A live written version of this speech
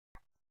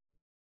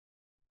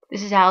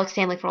This is Alex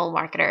Stanley from Old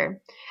Marketer.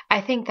 I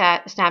think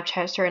that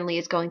Snapchat certainly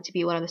is going to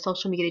be one of the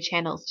social media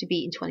channels to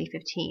beat in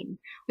 2015.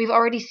 We've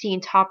already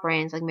seen top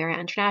brands like Marriott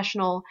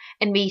International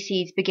and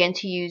Macy's begin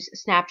to use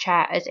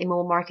Snapchat as a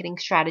mobile marketing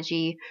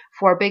strategy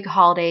for big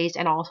holidays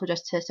and also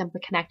just to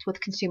simply connect with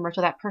consumers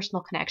with that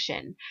personal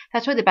connection.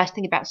 That's really the best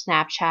thing about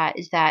Snapchat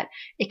is that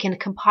it can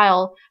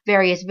compile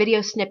various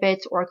video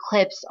snippets or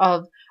clips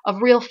of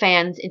real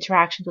fans'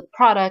 interactions with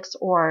products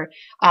or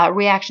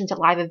reactions at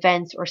live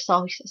events or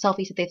selfies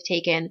that they've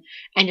taken,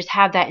 and just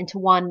have that into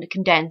one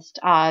condensed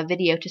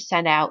video to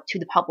send out to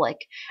the public.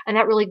 And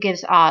that really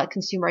gives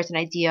consumers an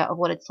idea of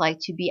what it's like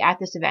to be at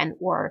this event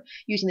or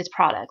using this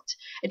product.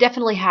 It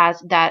definitely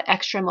has that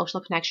extra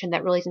emotional connection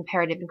that really is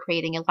imperative in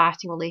creating a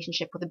lasting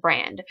relationship with a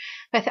brand.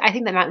 But I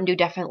think that Mountain Dew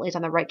definitely is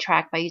on the right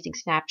track by using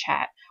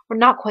Snapchat. We're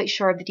not quite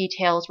sure of the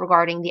details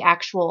regarding the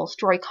actual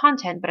story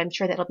content, but I'm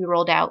sure that it'll be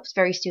rolled out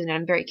very soon, and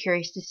I'm very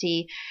curious to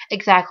see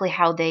exactly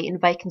how they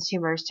invite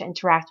consumers to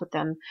interact with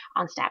them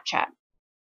on Snapchat.